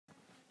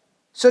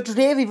So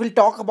today we will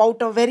talk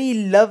about a very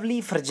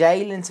lovely,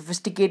 fragile and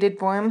sophisticated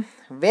poem.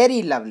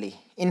 Very lovely.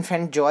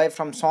 Infant Joy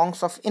from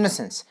Songs of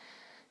Innocence.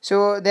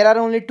 So there are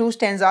only two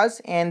stanzas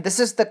and this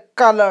is the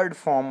colored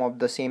form of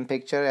the same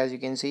picture as you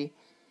can see.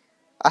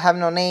 I have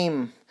no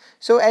name.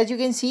 So as you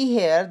can see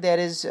here, there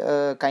is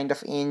a kind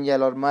of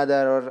angel or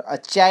mother or a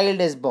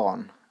child is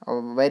born.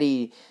 A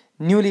very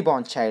newly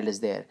born child is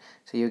there.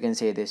 So you can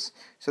say this.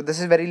 So this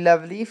is very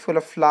lovely, full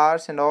of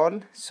flowers and all.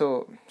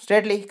 So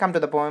straightly come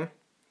to the poem.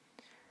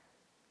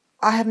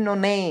 I have no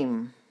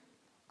name.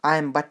 I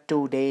am but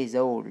 2 days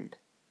old.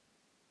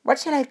 What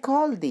shall I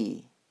call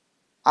thee?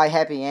 I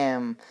happy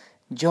am.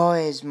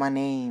 Joy is my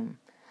name.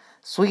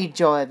 Sweet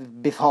joy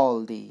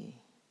befall thee.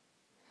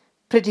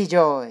 Pretty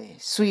joy,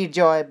 sweet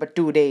joy, but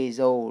 2 days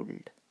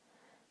old.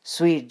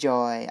 Sweet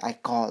joy, I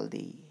call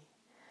thee.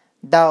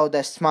 Thou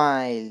the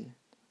smile,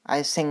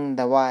 I sing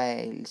the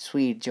while.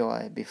 Sweet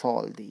joy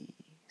befall thee.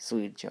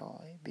 Sweet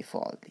joy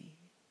befall thee.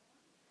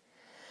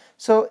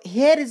 So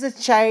here is a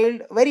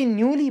child, very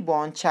newly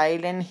born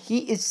child, and he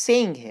is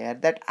saying here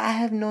that I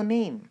have no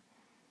name.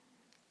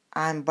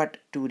 I am but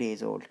 2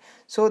 days old.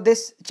 So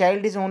this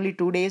child is only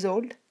 2 days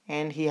old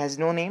and he has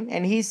no name,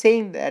 and he is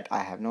saying that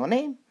I have no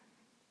name.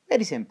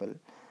 Very simple.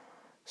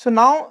 So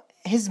now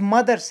his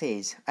mother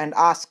says and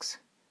asks,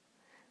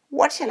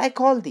 what shall I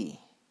call thee?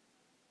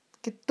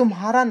 कि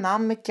तुम्हारा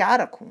नाम मैं क्या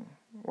रखूं?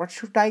 What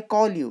should I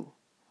call you?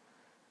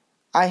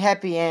 I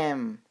happy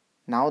am.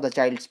 Now the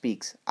child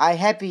speaks. I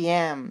happy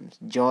am.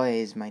 Joy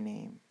is my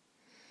name.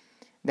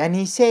 Then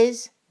he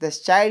says, this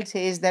child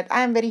says that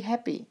I am very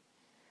happy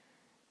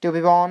to be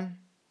born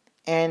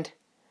and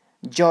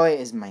joy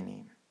is my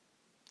name.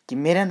 कि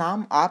मेरा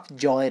नाम आप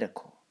Joy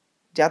रखो,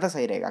 ज़्यादा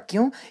सही रहेगा.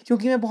 क्यों?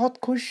 क्योंकि मैं बहुत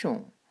खुश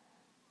हूँ,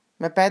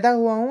 मैं पैदा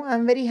हुआ हूँ. I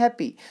am very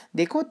happy.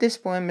 देखो, this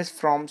poem is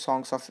from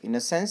songs of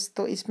innocence,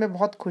 तो इसमें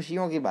बहुत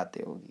खुशियों की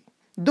बातें होगी,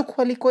 दुख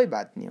वाली कोई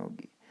बात नहीं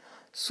होगी.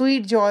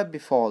 स्वीट जॉय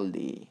बिफॉल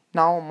दी.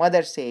 Now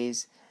mother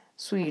says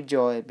sweet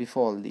Joy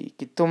बिफॉल दी,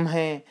 कि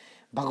तुम्हें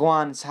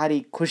भगवान सारी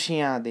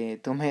खुशियाँ दे,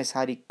 तुम्हें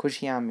सारी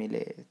खुशियाँ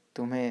मिले,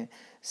 तुम्हें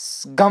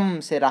गम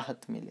से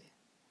राहत मिले.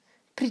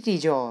 Pretty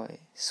joy,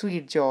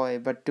 sweet joy,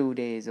 but 2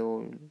 days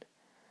old.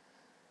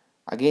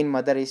 Again,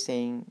 mother is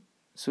saying,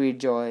 sweet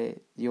joy,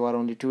 you are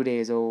only 2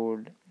 days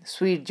old.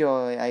 Sweet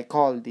joy, I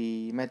call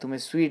thee. मैं तुम्हें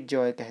sweet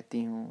joy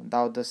कहती हूँ.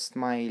 Thou the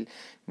smile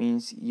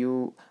means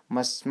you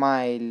must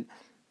smile.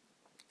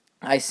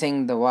 I sing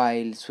the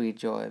while, sweet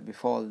joy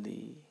befall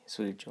thee.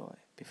 Sweet joy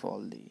befall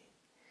thee.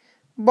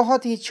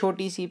 बहुत ही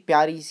छोटी सी,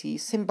 प्यारी सी,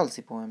 simple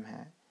सी poem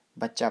है.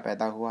 बच्चा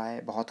पैदा हुआ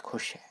है, बहुत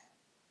खुश है.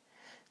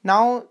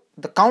 Now,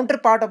 the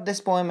counterpart of this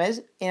poem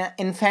is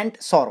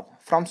Infant Sorrow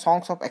from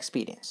Songs of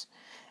Experience.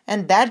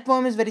 And that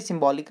poem is very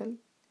symbolical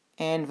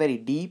and very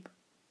deep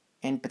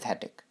and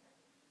pathetic.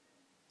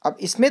 अब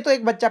इसमें तो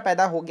एक बच्चा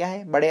पैदा हो गया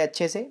है बड़े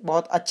अच्छे से,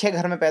 बहुत अच्छे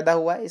घर में पैदा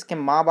हुआ है, इसके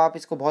माँ बाप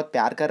इसको बहुत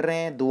प्यार कर रहे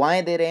हैं,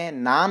 दुआएं दे रहे हैं,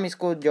 नाम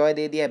इसको जॉय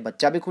दे दिया है,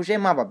 बच्चा भी खुश है,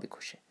 माँ बाप भी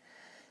खुश है.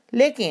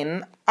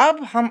 लेकिन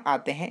अब हम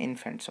आते हैं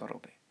इन्फेंट सॉरो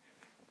पे.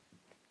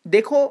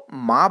 देखो,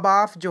 माँ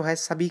बाप जो है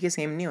सभी के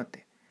सेम नहीं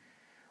होते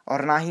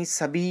और ना ही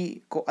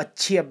सभी को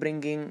अच्छी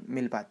अपब्रिंगिंग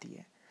मिल पाती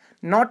है.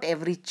 Not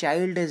every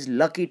child is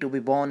lucky to be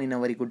born in a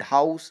very good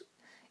house,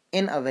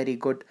 in a very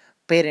good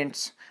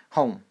parents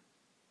home.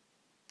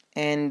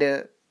 And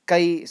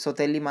कई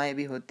सौतेली माएँ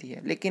भी होती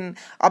है. लेकिन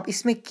अब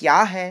इसमें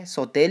क्या है,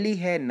 सौतेली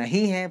है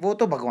नहीं है, वो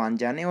तो भगवान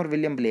जाने और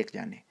विलियम ब्लेक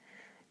जाने.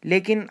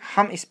 लेकिन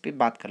हम इस पे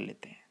बात कर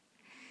लेते हैं.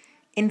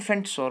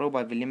 इन्फेंट सोरो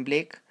by William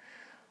Blake.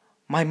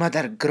 My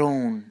mother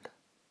ग्रोन्ड,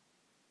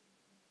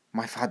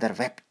 my father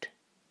wept.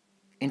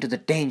 Into the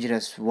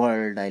dangerous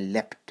world I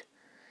leapt,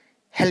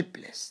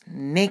 helpless,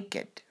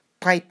 naked,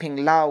 piping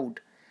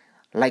loud,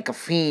 like a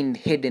fiend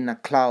hid in a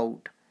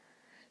cloud,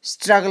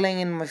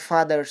 struggling in my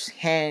father's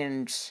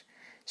hands,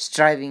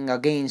 striving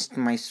against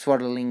my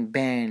swirling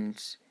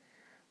bands.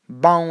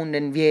 Bound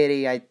and weary,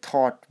 I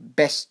thought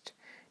best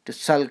to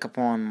sulk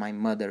upon my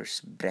mother's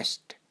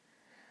breast.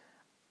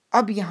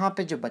 अब यहाँ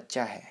पे जो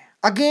बच्चा है,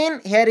 again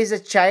here is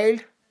a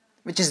child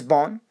which is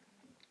born,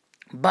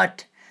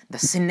 but the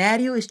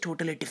scenario is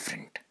totally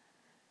different.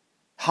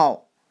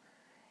 How?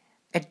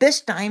 At this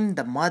time,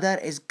 the mother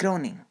is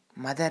groaning.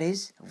 Mother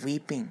is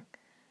weeping.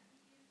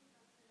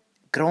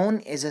 Groan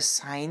is a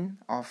sign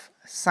of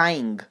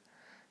sighing.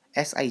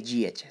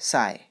 S-I-G-H.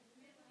 Sigh.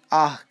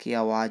 आह की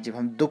आवाज़, जब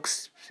हम दुख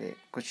से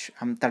कुछ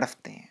हम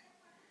तड़फते हैं,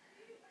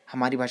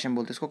 हमारी भाषा में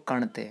बोलते हैं इसको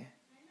कणते हैं.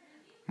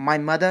 My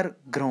mother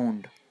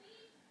groaned.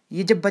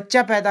 ये जब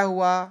बच्चा पैदा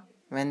हुआ,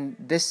 when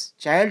this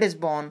child is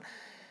born,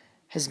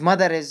 his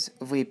mother is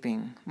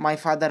weeping. My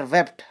father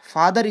wept.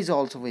 Father is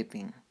also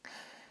weeping.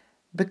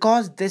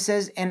 Because this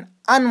is an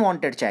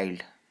unwanted child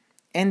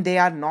and they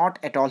are not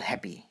at all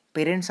happy.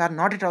 Parents are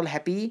not at all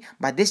happy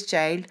by this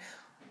child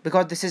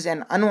because this is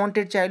an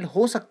unwanted child.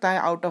 हो सकता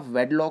है out of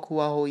wedlock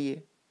हुआ हो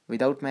ये,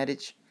 without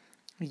marriage,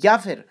 या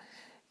फिर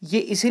ये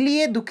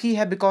इसीलिए दुखी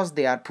है because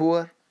they are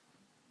poor,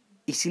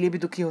 इसीलिए भी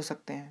दुखी हो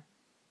सकते हैं.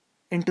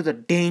 Into the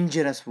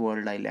dangerous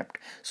world I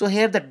leapt. So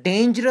here the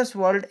dangerous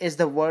world is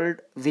the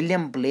world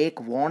William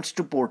Blake wants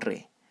to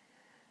portray.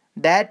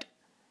 that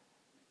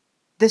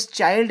this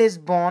child is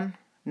born.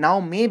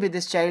 Now maybe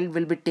this child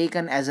will be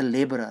taken as a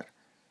laborer.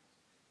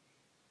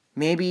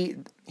 Maybe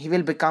he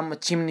will become a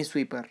chimney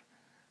sweeper,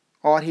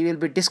 or he will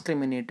be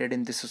discriminated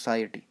in this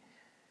society.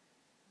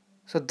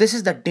 So this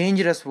is the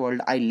dangerous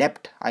world I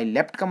leapt. I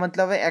leapt का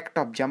मतलब है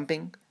act of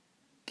jumping,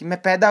 कि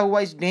मैं पैदा हुआ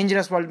इस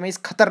dangerous world में, इस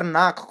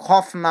खतरनाक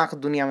खौफनाक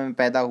दुनिया में मैं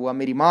पैदा हुआ.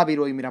 मेरी माँ भी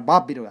रोई, मेरा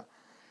बाप भी रोया.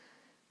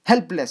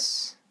 हेल्पलेस,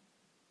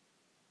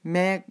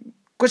 मैं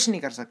कुछ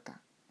नहीं कर सकता.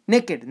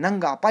 नेकेड,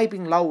 नंगा,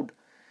 piping loud.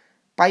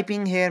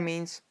 Piping here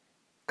means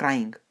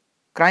crying.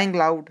 Crying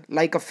loud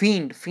like a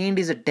fiend. Fiend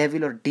is a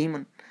devil or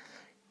demon.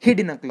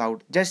 Hid in a cloud.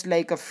 Just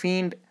like a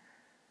fiend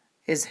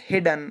is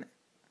hidden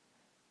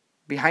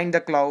behind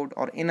the cloud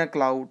or in a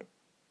cloud.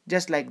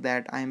 Just like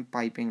that, I am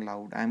piping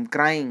loud. I am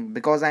crying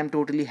because I am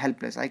totally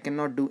helpless. I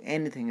cannot do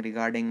anything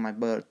regarding my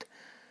birth.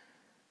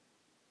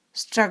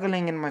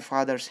 Struggling in my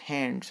father's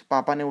hands.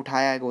 पापा ने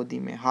उठाया है गोदी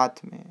में,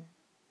 हाथ में.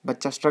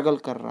 बच्चा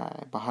struggle कर रहा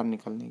है बाहर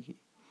निकलने की.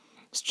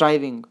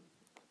 Striving.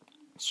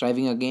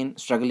 Striving again,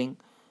 struggling.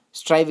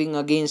 Striving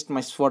against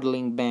my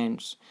swaddling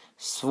bands.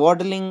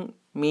 Swaddling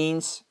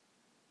means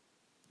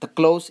the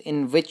clothes in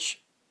which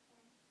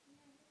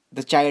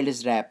the child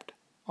is wrapped,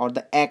 or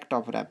the act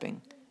of wrapping.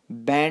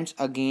 Bands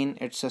again,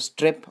 it's a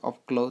strip of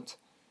clothes.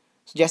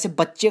 जैसे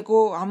बच्चे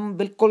को हम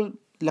बिल्कुल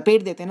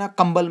लपेट देते हैं ना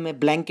कंबल में,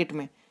 ब्लैंकेट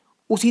में,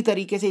 उसी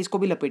तरीके से इसको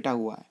भी लपेटा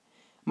हुआ है.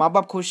 माँ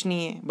बाप खुश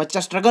नहीं है, बच्चा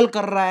स्ट्रगल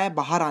कर रहा है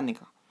बाहर आने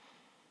का,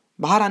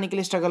 बाहर आने के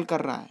लिए स्ट्रगल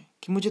कर रहा है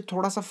कि मुझे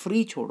थोड़ा सा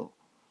फ्री छोड़ो.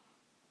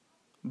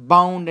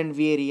 Bound and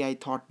weary, I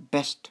thought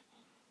best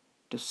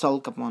to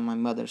sulk upon my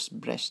mother's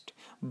breast.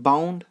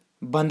 Bound,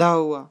 बंधा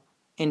हुआ,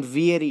 and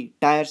weary,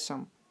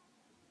 tiresome,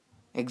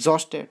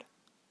 exhausted,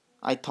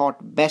 I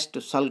thought best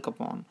to sulk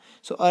upon.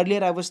 So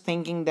earlier I was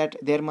thinking that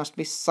there must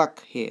be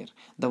suck here,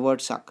 the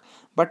word suck.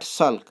 But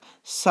sulk.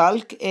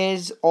 Sulk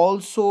is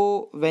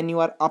also when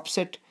you are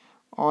upset,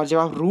 और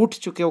जब आप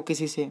रूठ चुके हो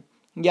किसी से,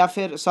 या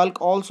फिर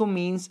sulk also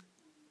means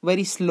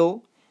very slow.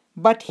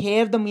 But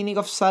here the meaning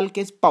of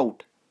sulk is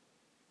pout.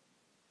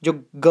 जो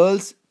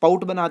गर्ल्स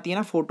पाउट बनाती है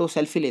ना फोटो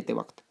सेल्फी लेते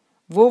वक्त,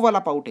 वो वाला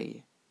पाउट है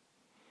ये.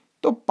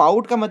 तो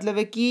पाउट का मतलब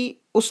है कि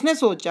उसने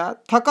सोचा,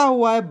 थका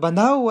हुआ है,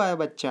 बंधा हुआ है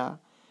बच्चा.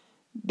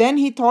 देन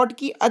ही थॉट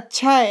कि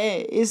अच्छा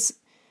है, इस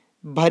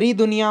भरी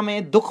दुनिया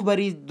में, दुख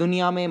भरी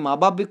दुनिया में, माँ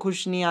बाप भी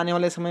खुश नहीं, आने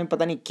वाले समय में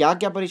पता नहीं क्या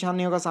क्या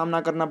परेशानियों का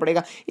सामना करना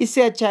पड़ेगा.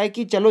 इससे अच्छा है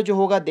कि चलो जो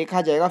होगा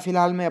देखा जाएगा,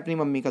 फिलहाल मैं अपनी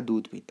मम्मी का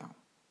दूध पीता हूँ.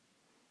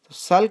 तो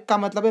सल्क का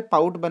मतलब है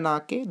पाउट बना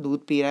के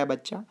दूध पी रहा है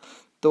बच्चा.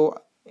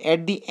 तो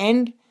at the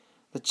end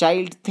the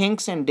child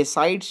thinks and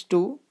decides to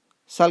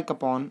sulk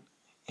upon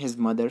his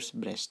mother's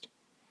breast.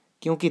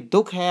 क्योंकि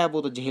दुख है,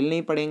 वो तो झेलने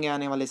ही पड़ेंगे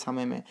आने वाले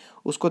समय में,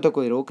 उसको तो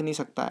कोई रोक नहीं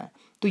सकता है.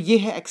 तो ये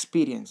है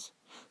एक्सपीरियंस.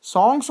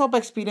 सॉन्ग्स ऑफ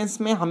एक्सपीरियंस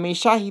में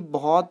हमेशा ही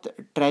बहुत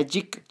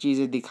ट्रेजिक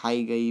चीज़ें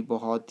दिखाई गई,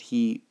 बहुत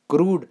ही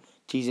क्रूड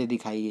चीज़ें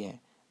दिखाई है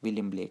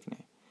विलियम ब्लेक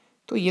ने.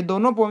 तो ये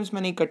दोनों पोएम्स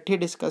मैंने इकट्ठे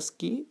डिस्कस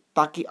की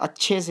ताकि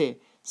अच्छे से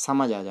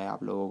समझ आ जाए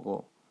आप लोगों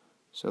को.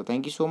 So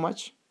thank you so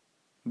much.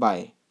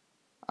 Bye.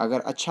 अगर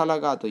अच्छा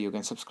लगा तो यू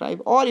कैन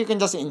सब्सक्राइब, और you can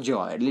just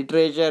enjoy.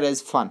 Literature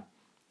is fun.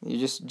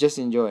 You just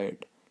enjoy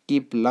it.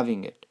 Keep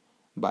loving it.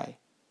 Bye.